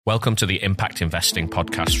Welcome to the Impact Investing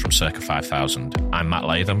podcast from Circa 5000. I'm Matt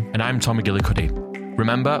Latham. And I'm Tom McGillicuddy.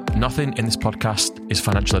 Remember, nothing in this podcast is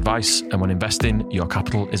financial advice, and when investing, your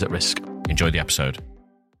capital is at risk. Enjoy the episode.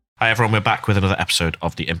 Hi everyone, we're back with another episode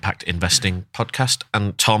of the Impact Investing podcast.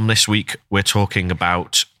 And Tom, this week we're talking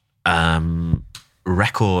about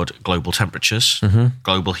record global temperatures,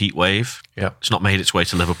 global heat wave. Yep. It's not made its way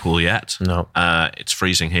to Liverpool yet. No. It's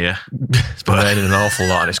freezing here. It's been raining an awful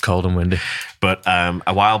lot and it's cold and windy. But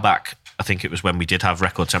a while back, I think it was when we did have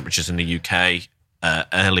record temperatures in the UK,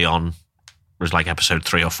 early on, it was like episode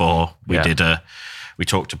 3 or 4, we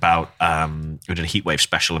talked about, we did a heat wave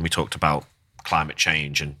special and we talked about climate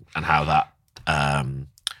change and how that,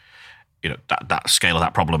 that scale of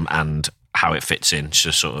that problem and how it fits into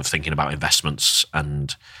sort of thinking about investments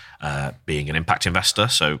and being an impact investor.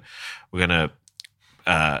 So we're going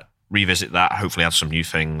to revisit that, hopefully add some new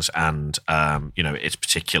things. And, it's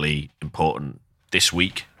particularly important this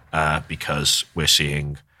week because we're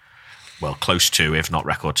seeing, close to, if not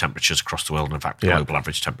record temperatures across the world. And in fact, the global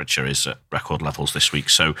average temperature is at record levels this week.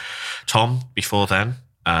 So, Tom, before then,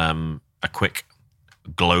 a quick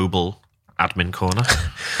global admin corner.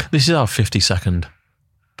 This is our 52nd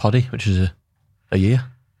poddy, which is a year.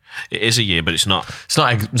 It is a year, but it's not. It's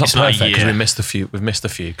not perfect because we missed a few. We've missed a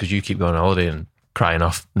few because you keep going on holiday and crying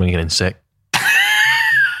off, ringing in sick.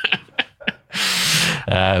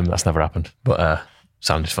 That's never happened, but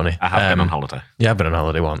sounded funny. I have been on holiday. Yeah, I've been on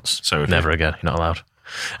holiday once. So never again. You're not allowed.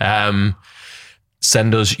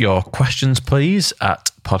 Send us your questions, please, at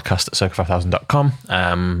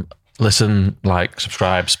podcast@circa5000.com. Listen, like,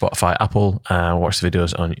 subscribe, Spotify, Apple, watch the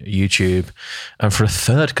videos on YouTube. And for a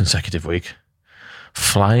third consecutive week,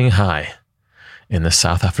 flying high in the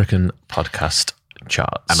South African podcast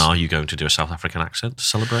charts. And are you going to do a South African accent to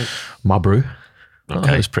celebrate? Mabru. Okay.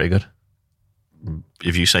 That was pretty good.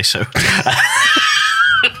 If you say so.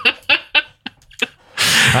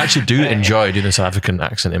 I actually do enjoy doing a South African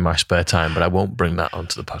accent in my spare time, but I won't bring that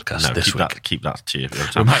onto the podcast this week. Keep that to you.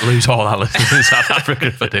 We might lose all our listeners in South Africa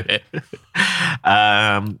if I do it.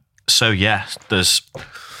 There's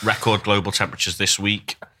record global temperatures this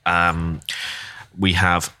week. We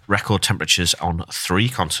have record temperatures on 3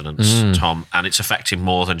 continents, Tom, and it's affecting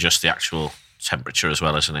more than just the actual temperature as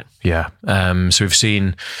well, isn't it? Yeah. So we've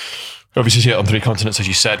seen... Obviously, see it on 3 continents, as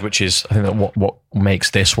you said, which is, I think, that what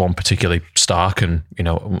makes this one particularly stark and,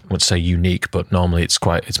 I wouldn't say unique, but normally it's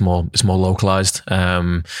more localized.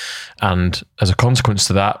 And as a consequence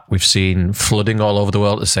to that, we've seen flooding all over the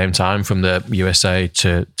world at the same time, from the USA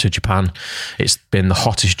to Japan. It's been the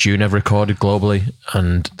hottest June ever recorded globally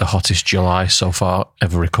and the hottest July so far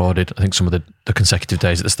ever recorded. I think some of the consecutive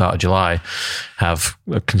days at the start of July have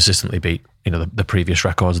consistently beat the previous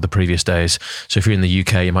records of the previous days. So if you're in the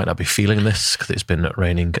UK, you might not be feeling this because it's been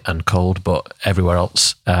raining and cold, but everywhere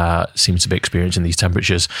else seems to be experiencing these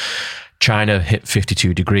temperatures. China hit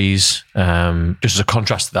 52 degrees. Just as a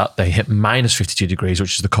contrast to that, they hit minus 52 degrees,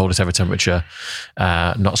 which is the coldest ever temperature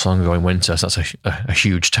not so long ago in winter. So that's a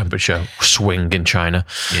huge temperature swing in China.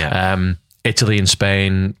 Yeah. Italy and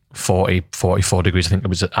Spain, 40, 44 degrees. I think it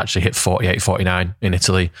was actually hit 48, 49 in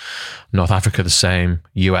Italy. North Africa, the same.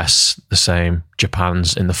 US, the same.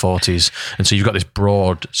 Japan's in the 40s. And so you've got this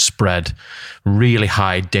broad spread, really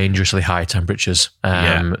high, dangerously high temperatures.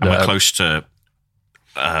 And we're close to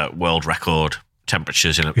world record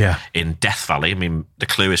temperatures in Death Valley. I mean, the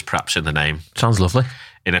clue is perhaps in the name. Sounds lovely.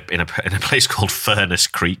 In a place called Furnace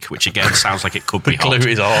Creek, which again sounds like it could be hot. The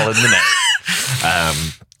clue is all in the name.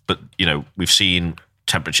 But, we've seen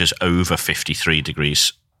temperatures over 53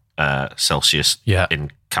 degrees Celsius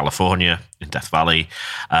in California, in Death Valley.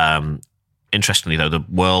 Interestingly, though, the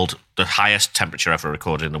highest temperature ever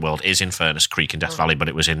recorded in the world is in Furnace Creek in Death Valley, but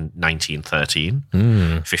it was in 1913,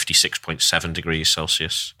 56.7 degrees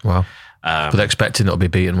Celsius. Wow. But they're expecting it'll be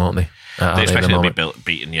beaten, won't they? They're expecting it'll be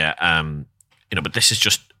beaten, yeah. But this is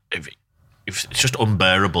just... It's just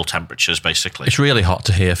unbearable temperatures, basically. It's really hot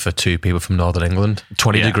to hear for 2 people from Northern England.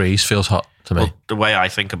 20 degrees feels hot to me. Well, the way I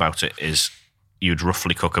think about it is you'd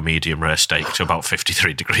roughly cook a medium rare steak to about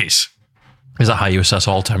 53 degrees. Is that how you assess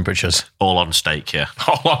all temperatures? All on steak, yeah.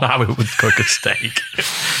 All on how it would cook a steak.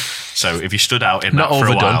 So if you stood out in that for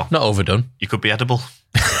a while... Not overdone. You could be edible.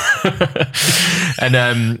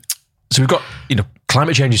 And so we've got,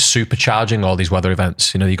 climate change is supercharging all these weather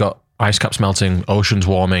events. You've got ice caps melting, oceans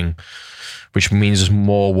warming, which means there's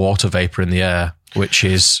more water vapor in the air, which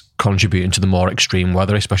is contributing to the more extreme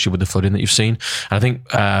weather, especially with the flooding that you've seen. And I think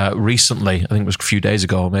recently, I think it was a few days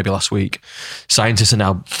ago, maybe last week, scientists are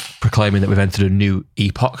now proclaiming that we've entered a new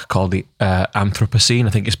epoch called the Anthropocene. I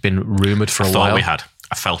think it's been rumoured for a while. I thought we had.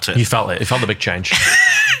 I felt it. You felt it. You felt the big change.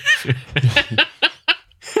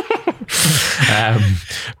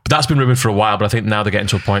 But that's been rumoured for a while, but I think now they're getting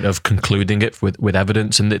to a point of concluding it with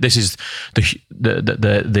evidence. And this is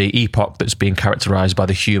the epoch that's being characterised by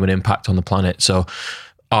the human impact on the planet. So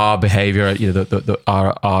our behaviour,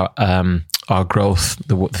 our growth,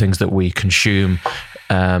 the things that we consume,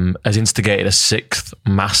 has instigated a sixth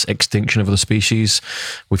mass extinction of other species.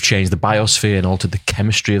 We've changed the biosphere and altered the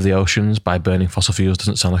chemistry of the oceans by burning fossil fuels.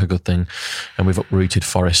 Doesn't sound like a good thing. And we've uprooted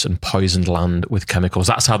forests and poisoned land with chemicals.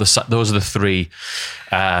 That's how those are the three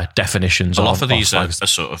definitions. A lot of these are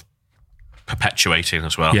sort of perpetuating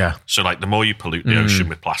as well. Yeah. So like the more you pollute the ocean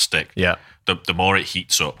with plastic, the more it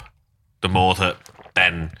heats up, the more that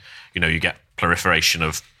then, you get proliferation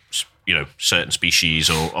of, certain species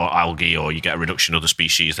or algae, or you get a reduction of other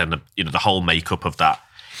species, then the whole makeup of that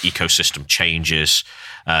ecosystem changes.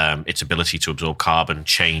 Its ability to absorb carbon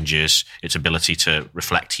changes. Its ability to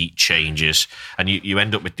reflect heat changes, and you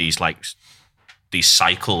end up with these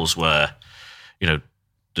cycles where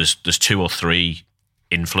there's 2 or 3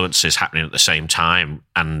 influences happening at the same time,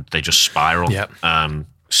 and they just spiral. Yep.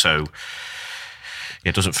 So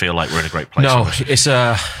it doesn't feel like we're in a great place. No,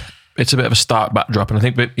 it's a bit of a stark backdrop, and I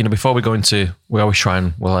think before we go into, we always try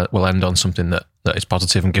and we'll end on something that is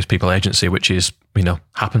positive and gives people agency, which is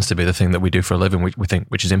happens to be the thing that we do for a living. We think,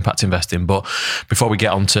 which is impact investing. But before we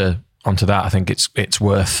get onto that, I think it's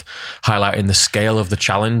worth highlighting the scale of the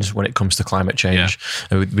challenge when it comes to climate change.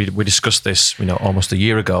 Yeah. We discussed this, almost a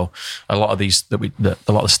year ago. A lot of the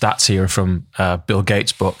stats here are from Bill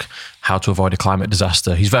Gates' book, How to Avoid a Climate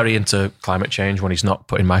Disaster. He's very into climate change when he's not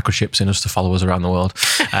putting microchips in us to follow us around the world.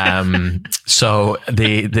 So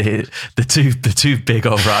the two big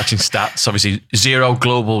overarching stats, obviously,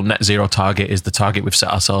 global net zero target is the target we've set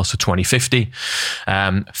ourselves for 2050.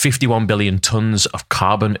 51 billion tons of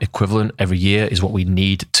carbon equivalent every year is what we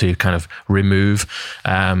need to kind of remove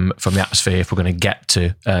from the atmosphere if we're going to get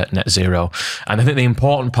to net zero. And I think the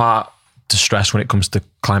important part to stress when it comes to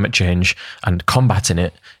climate change and combating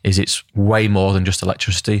it is it's way more than just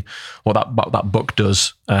electricity. What that book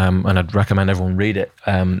does, and I'd recommend everyone read it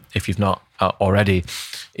if you've not already,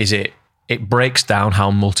 is it breaks down how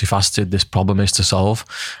multifaceted this problem is to solve,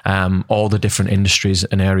 all the different industries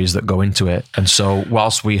and areas that go into it. And so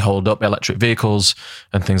whilst we hold up electric vehicles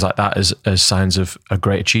and things like that as signs of a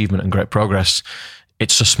great achievement and great progress,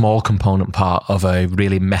 it's a small component part of a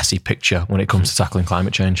really messy picture when it comes to tackling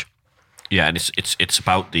climate change. Yeah, and it's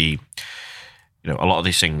about the, a lot of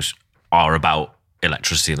these things are about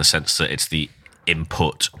electricity in the sense that it's the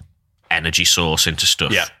input energy source into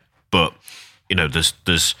stuff. Yeah. But, there's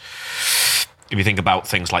if you think about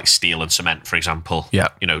things like steel and cement, for example,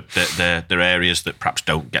 they're areas that perhaps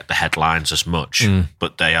don't get the headlines as much,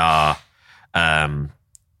 but they are,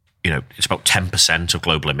 it's about 10% of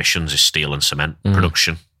global emissions is steel and cement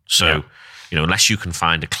production. So, unless you can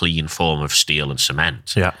find a clean form of steel and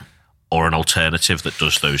cement, or an alternative that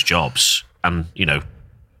does those jobs. And,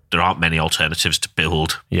 there aren't many alternatives to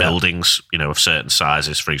build buildings, of certain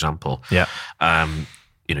sizes, for example. Yeah.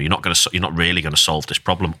 You're not really going to solve this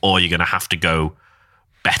problem, or you're going to have to go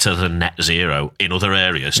better than net zero in other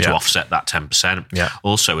areas to offset that 10%. Yeah.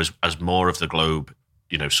 Also, as more of the globe,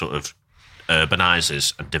 sort of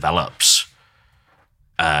urbanizes and develops,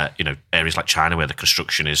 areas like China where the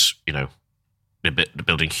construction is, they're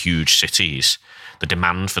building huge cities, the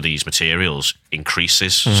demand for these materials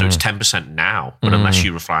increases. So it's 10% now, but unless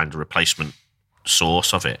you find a replacement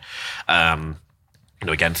source of it,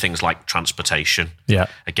 again, things like transportation. Yeah.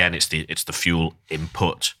 Again, it's the fuel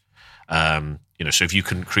input. So if you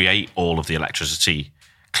can create all of the electricity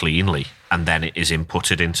cleanly and then it is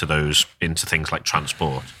inputted into things like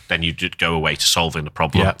transport, then you did go away to solving the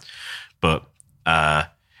problem. Yeah. But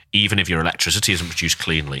even if your electricity isn't produced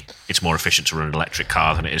cleanly, it's more efficient to run an electric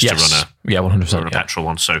car than it is to run a 100% petrol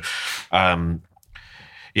one. So, and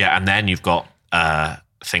then you've got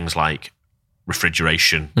things like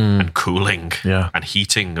refrigeration and cooling and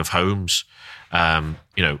heating of homes.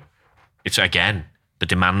 It's again, the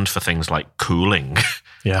demand for things like cooling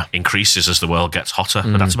increases as the world gets hotter,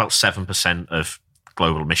 but that's about 7% of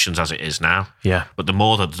global emissions as it is now. Yeah. But the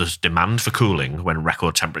more that there's demand for cooling when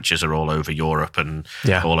record temperatures are all over Europe and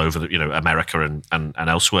all over America and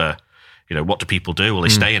elsewhere, what do people do? Well, they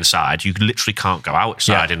stay inside. You literally can't go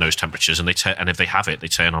outside in those temperatures, and if they have it, they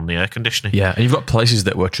turn on the air conditioning. Yeah, and you've got places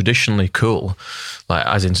that were traditionally cool, like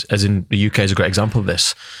as in the UK is a great example of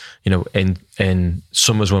this. In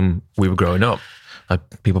summers when we were growing up,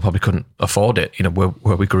 people probably couldn't afford it,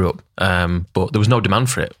 where we grew up. But there was no demand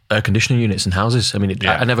for it. Air conditioning units in houses. I mean,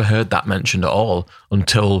 I never heard that mentioned at all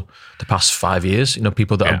until the past 5 years.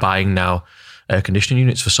 People that are buying now air conditioning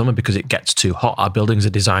units for summer because it gets too hot. Our buildings are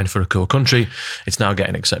designed for a cool country. It's now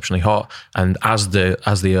getting exceptionally hot, and as the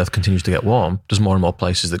Earth continues to get warm, there's more and more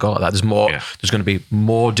places that go like that. There's going to be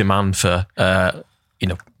more demand for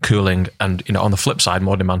cooling, and on the flip side,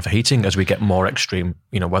 more demand for heating as we get more extreme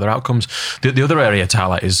weather outcomes. The other area to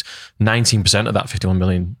highlight is 19% of that 51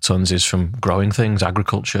 million tons is from growing things,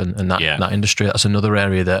 agriculture, and that industry. That's another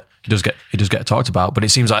area that it does get talked about, but it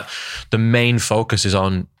seems like the main focus is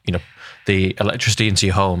on the electricity into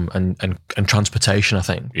your home and transportation, I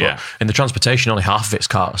think. Yeah. But in the transportation, only half of it's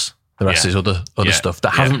cars. The rest is other stuff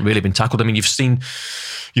that hasn't really been tackled. I mean, you've seen,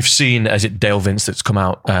 is it Dale Vince that's come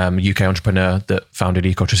out, UK entrepreneur that founded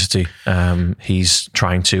Ecotricity. He's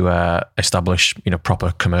trying to establish,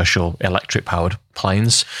 proper commercial electric powered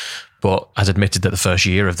planes, but has admitted that the first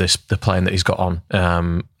year of the plane that he's got on,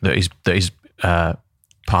 that he's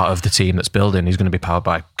part of the team that's building, he's going to be powered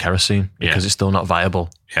by kerosene because it's still not viable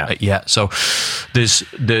yet. So there's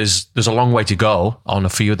a long way to go on a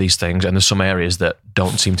few of these things, and there's some areas that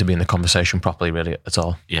don't seem to be in the conversation properly really at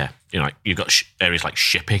all. Yeah, you've got areas like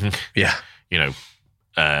shipping. Yeah,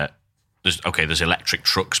 there's electric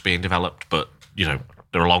trucks being developed, but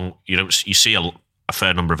they're along. You see a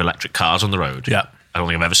fair number of electric cars on the road. Yeah, I don't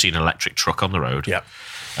think I've ever seen an electric truck on the road. Yeah.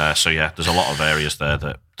 So there's a lot of areas there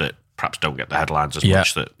that perhaps don't get the headlines as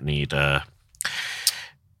much that need.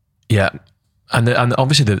 Yeah, and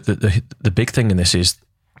obviously the big thing in this is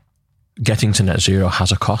getting to net zero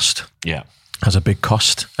has a cost. Yeah, has a big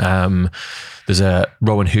cost. There's a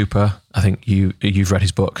Rowan Hooper. I think you've read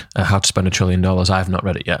his book, How to Spend $1 Trillion. I have not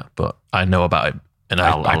read it yet, but I know about it. And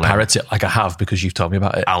I parrot it like I have because you've told me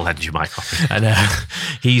about it. I'll lend you my copy. And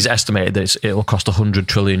he's estimated that it'll cost $100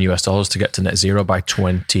 trillion to get to net zero by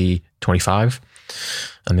 2025.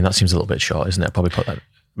 I mean, that seems a little bit short, isn't it? Probably put that.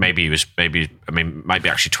 Might be actually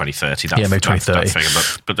 2030. Maybe 2030. That figure.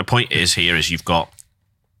 But the point is you've got,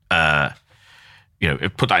 put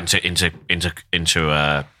that into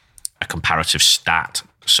a comparative stat.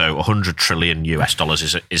 So $100 trillion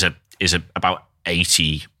is about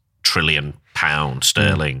 80 trillion pounds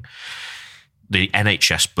sterling. The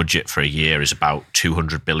NHS budget for a year is about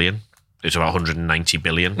 200 billion. It's about 190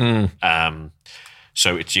 billion.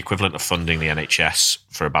 So it's the equivalent of funding the NHS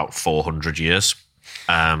for about 400 years.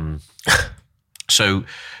 So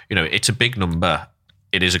it's a big number.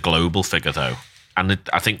 It is a global figure though, and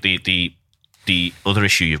I think the other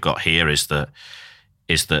issue you've got here is that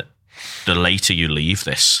the later you leave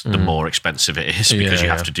this, the more expensive it is because you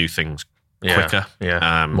have to do things quicker,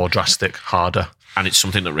 more drastic, harder, and it's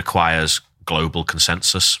something that requires global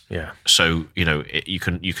consensus. Yeah. So you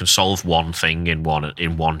can solve one thing in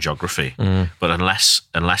one geography, but unless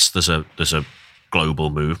there's a global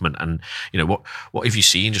movement, and what have you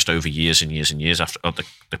seen just over years and years and years after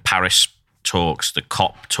the Paris talks, the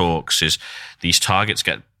COP talks, is these targets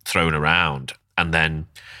get thrown around and then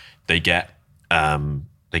they get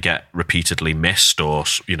repeatedly missed, or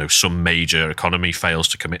some major economy fails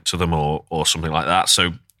to commit to them, or something like that.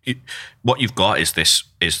 So what you've got is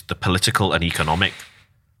the political and economic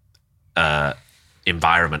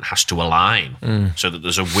environment has to align so that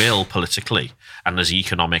there's a will politically and there's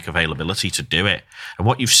economic availability to do it. And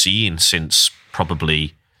what you've seen since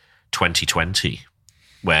probably 2020,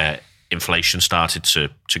 where inflation started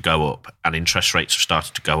to go up and interest rates have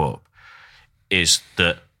started to go up, is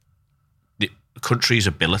that the country's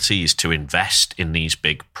abilities to invest in these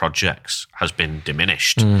big projects has been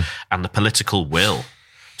diminished, and the political will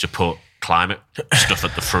to put climate stuff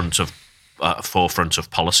at the forefront of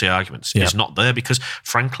policy arguments is not there, because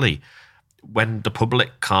frankly, when the public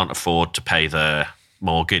can't afford to pay their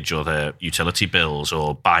mortgage or their utility bills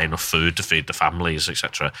or buy enough food to feed the families,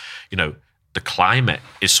 etc., the climate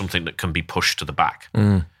is something that can be pushed to the back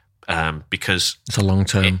because it's a long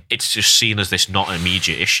term. It's just seen as this not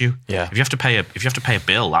immediate issue. Yeah. If you have to pay a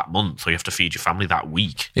bill that month, or you have to feed your family that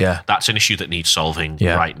week, that's an issue that needs solving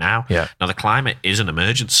right now. Yeah. Now the climate is an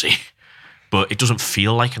emergency, but it doesn't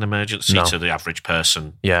feel like an emergency to the average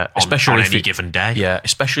person. Yeah, especially on any given day. Yeah,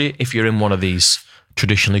 especially if you're in one of these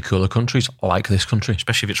traditionally cooler countries like this country.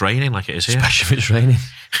 Especially if it's raining like it is here. Especially if it's raining.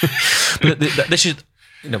 But this is,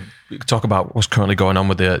 we could talk about what's currently going on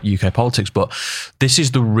with the UK politics, but this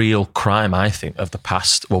is the real crime, I think, of the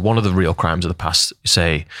past. Well, one of the real crimes of the past,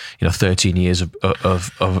 say, 13 years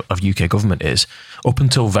of UK government is, up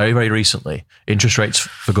until very, very recently, interest rates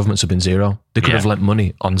for governments have been zero. They could have lent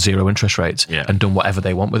money on zero interest rates and done whatever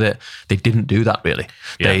they want with it. They didn't do that, really.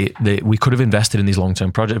 Yeah. We could have invested in these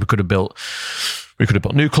long-term projects. We could have built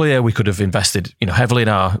nuclear. We could have invested, heavily in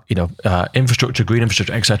our, infrastructure, green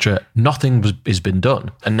infrastructure, etc. Nothing has been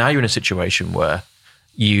done, and now you're in a situation where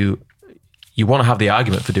you you want to have the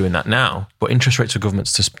argument for doing that now, but interest rates for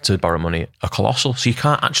governments to borrow money are colossal. So you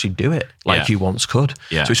can't actually do it like you once could.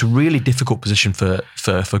 Yeah. So it's a really difficult position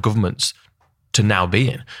for governments to now be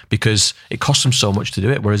in, because it costs them so much to do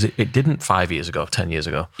it, whereas it didn't 5 years ago, 10 years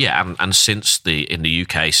ago. Yeah, and since in the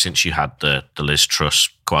UK, since you had the Liz Truss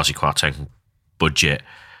quasi-Kwarteng budget,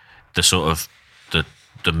 the sort of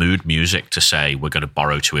the mood music to say we're going to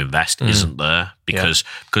borrow to invest isn't there, because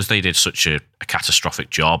they did such a catastrophic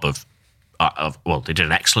job of they did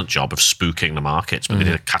an excellent job of spooking the markets, but they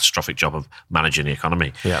did a catastrophic job of managing the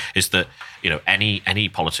economy. Yeah. Is that, any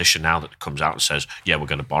politician now that comes out and says, yeah, we're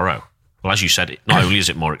going to borrow. Well, as you said, not only is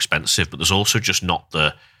it more expensive, but there's also just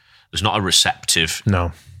there's not a receptive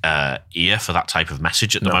ear for that type of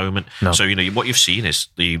message at the moment. No. So, what you've seen is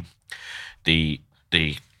the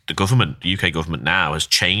government, the UK government now has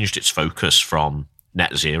changed its focus from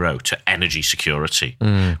net zero to energy security,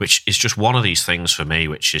 which is just one of these things for me,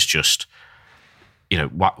 which is just,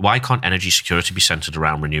 why can't energy security be centered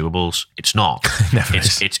around renewables? It's not.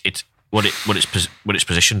 It's what it's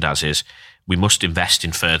positioned as is we must invest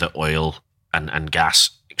in further oil and gas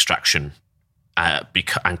extraction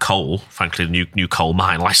and coal, frankly, the new coal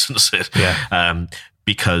mine licenses,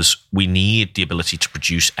 because we need the ability to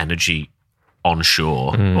produce energy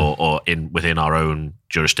onshore or within our own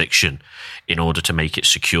jurisdiction in order to make it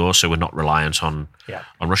secure, so we're not reliant on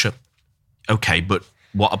Russia. Okay, but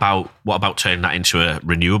what about turning that into a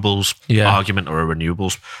renewables argument or a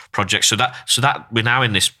renewables project? So that we're now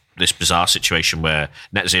in this bizarre situation where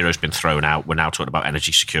net zero has been thrown out. We're now talking about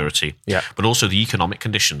energy security, but also the economic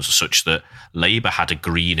conditions are such that Labour had a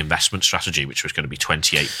green investment strategy, which was going to be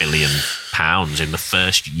 £28 billion in the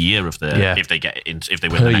first year of their if they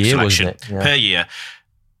win the next election per year.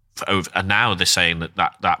 And now they're saying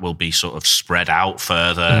that will be sort of spread out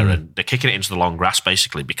further, and they're kicking it into the long grass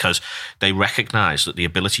basically because they recognise that the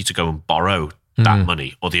ability to go and borrow that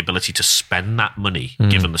money or the ability to spend that money,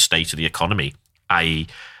 given the state of the economy, i.e.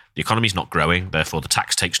 the economy's not growing, therefore the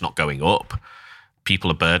tax take's not going up.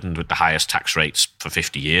 People are burdened with the highest tax rates for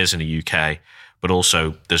 50 years in the UK, but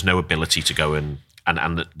also there's no ability to go and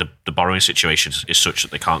the borrowing situation is such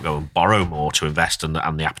that they can't go and borrow more to invest, and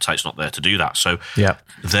the appetite's not there to do that. So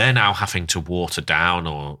they're now having to water down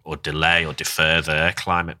or delay or defer their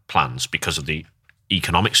climate plans because of the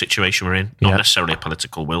economic situation we're in, not necessarily a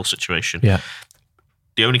political will situation.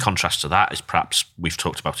 The only contrast to that is perhaps, we've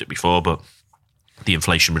talked about it before, but the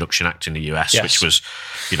Inflation Reduction Act in the US, which was,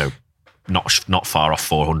 not far off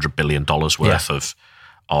 $400 billion worth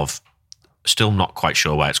of still not quite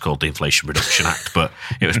sure why it's called the Inflation Reduction Act, but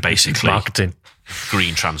it was basically marketing,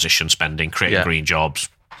 green transition spending, creating green jobs,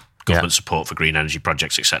 government support for green energy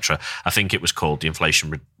projects, etc. I think it was called the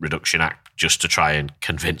Inflation Reduction Act just to try and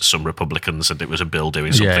convince some Republicans that it was a bill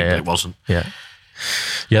doing something, but it wasn't. Yeah,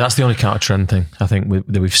 that's the only counter-trend thing I think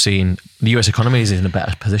that we've seen. The US economy is in a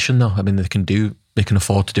better position though. I mean, they can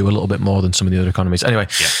afford to do a little bit more than some of the other economies. Anyway,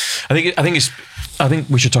 I think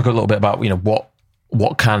we should talk a little bit about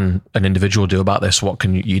what can an individual do about this? What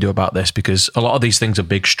can you do about this? Because a lot of these things are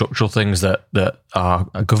big structural things that are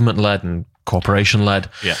government-led and corporation-led.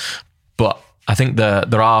 But I think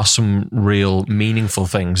there are some real meaningful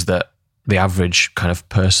things that the average kind of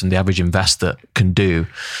person, the average investor can do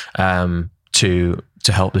to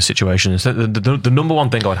help this situation. So the number one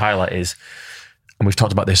thing I would highlight is, and we've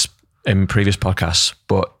talked about this in previous podcasts,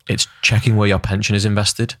 but it's checking where your pension is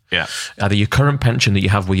invested. Either your current pension that you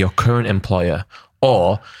have with your current employer,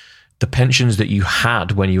 or the pensions that you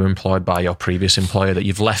had when you were employed by your previous employer that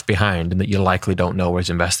you've left behind and that you likely don't know where it's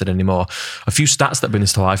invested anymore. A few stats that bring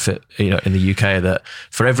this to life, in the UK, that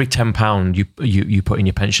for every £10 you put in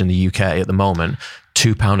your pension in the UK at the moment,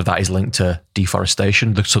 £2 of that is linked to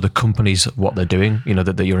deforestation. So the companies, what they're doing,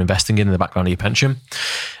 that you're investing in the background of your pension.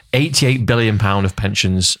 £88 billion of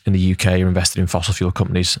pensions in the UK are invested in fossil fuel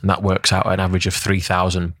companies, and that works out at an average of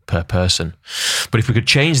 $3,000 per person. But if we could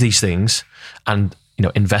change these things and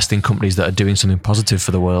invest in companies that are doing something positive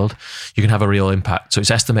for the world, you can have a real impact. So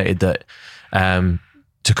it's estimated that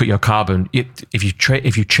to cut your carbon,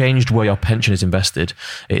 if you changed where your pension is invested,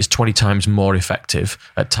 it's 20 times more effective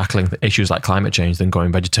at tackling issues like climate change than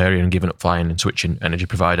going vegetarian and giving up flying and switching energy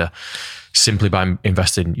provider, simply by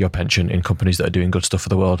investing your pension in companies that are doing good stuff for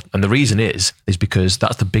the world. And the reason is because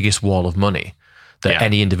that's the biggest wall of money that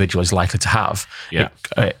any individual is likely to have. It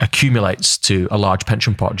accumulates to a large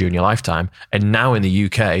pension pot during your lifetime. And now in the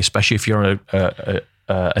UK, especially if you're on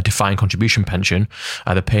a defined contribution pension,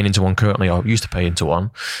 either paying into one currently or used to pay into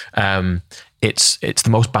one, it's the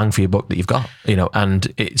most bang for your buck that you've got,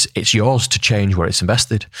 and it's yours to change where it's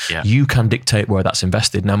invested. Yeah. You can dictate where that's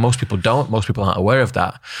invested. Now, most people don't. Most people aren't aware of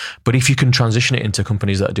that. But if you can transition it into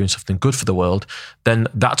companies that are doing something good for the world, then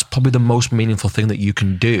that's probably the most meaningful thing that you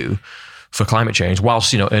can do for climate change,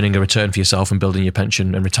 whilst earning a return for yourself and building your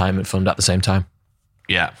pension and retirement fund at the same time.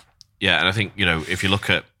 Yeah, and I think if you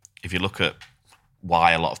look at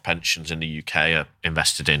why a lot of pensions in the UK are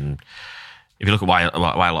invested in. If you look at why a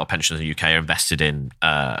lot of pensions in the UK are invested in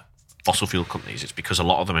fossil fuel companies, it's because a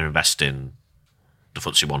lot of them are invested in the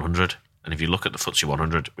FTSE 100. And if you look at the FTSE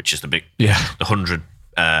 100, which is the 100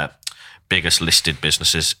 biggest listed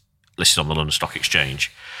businesses listed on the London Stock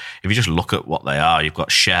Exchange, if you just look at what they are, you've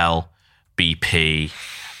got Shell, BP,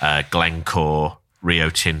 Glencore,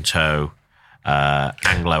 Rio Tinto,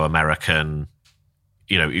 Anglo American.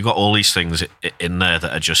 You've got all these things in there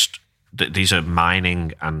that are just. These are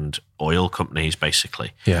mining and oil companies,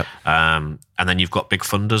 basically. Yeah. And then you've got big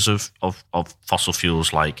funders of fossil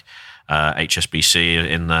fuels like HSBC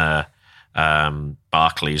in there,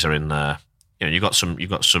 Barclays are in there. You've got some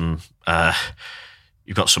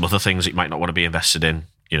other things that you might not want to be invested in.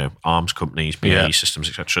 Arms companies, BAE Systems,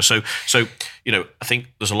 etc. So I think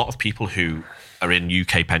there's a lot of people who are in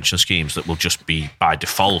UK pension schemes that will just be by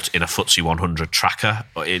default in a FTSE 100 tracker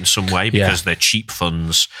in some way because they're cheap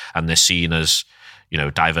funds and they're seen as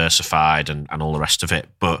diversified and all the rest of it.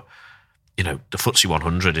 But the FTSE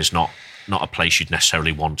 100 is not a place you'd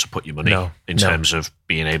necessarily want to put your money in terms of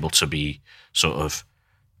being able to be sort of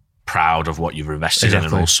proud of what you've invested in,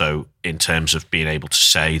 and also in terms of being able to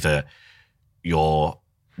say that you're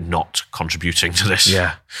not contributing to this.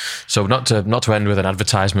 Yeah. So not to end with an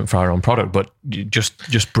advertisement for our own product, but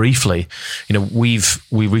just briefly, we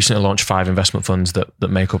recently launched 5 investment funds that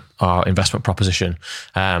make up our investment proposition.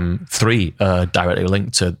 3 are directly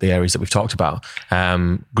linked to the areas that we've talked about.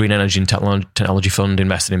 Green Energy and Technology Fund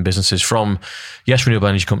invested in businesses from renewable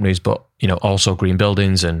energy companies, but also green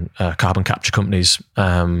buildings and carbon capture companies.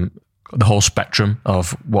 The whole spectrum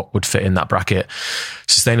of what would fit in that bracket.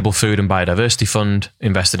 Sustainable Food and Biodiversity Fund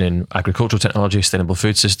invested in agricultural technology, sustainable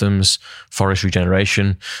food systems, forest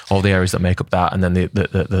regeneration, all the areas that make up that. And then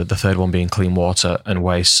the third one being clean water and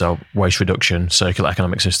waste, so waste reduction, circular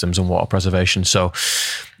economic systems, and water preservation. So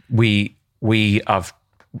we have.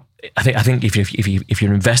 I think if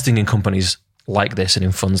you're investing in companies like this and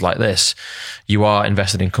in funds like this, you are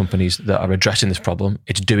invested in companies that are addressing this problem.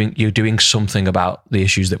 You're doing something about the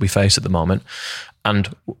issues that we face at the moment,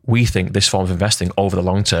 and we think this form of investing over the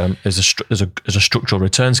long term is a structural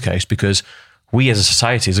returns case, because we as a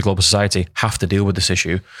society, as a global society, have to deal with this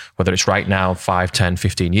issue, whether it's right now, 5, 10,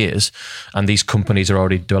 15 years, and these companies are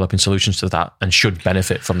already developing solutions to that and should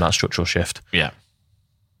benefit from that structural shift. Yeah.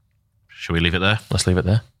 Should we leave it there? Let's leave it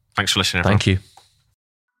there. Thanks for listening, everyone. Thank you.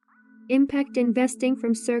 Impact Investing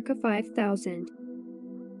from Circa 5000.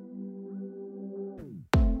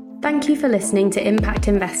 Thank you for listening to Impact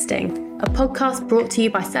Investing, a podcast brought to you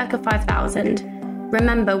by Circa 5000.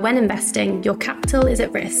 Remember, when investing, your capital is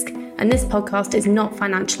at risk, and this podcast is not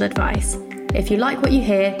financial advice. If you like what you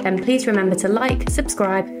hear, then please remember to like,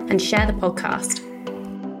 subscribe, and share the podcast.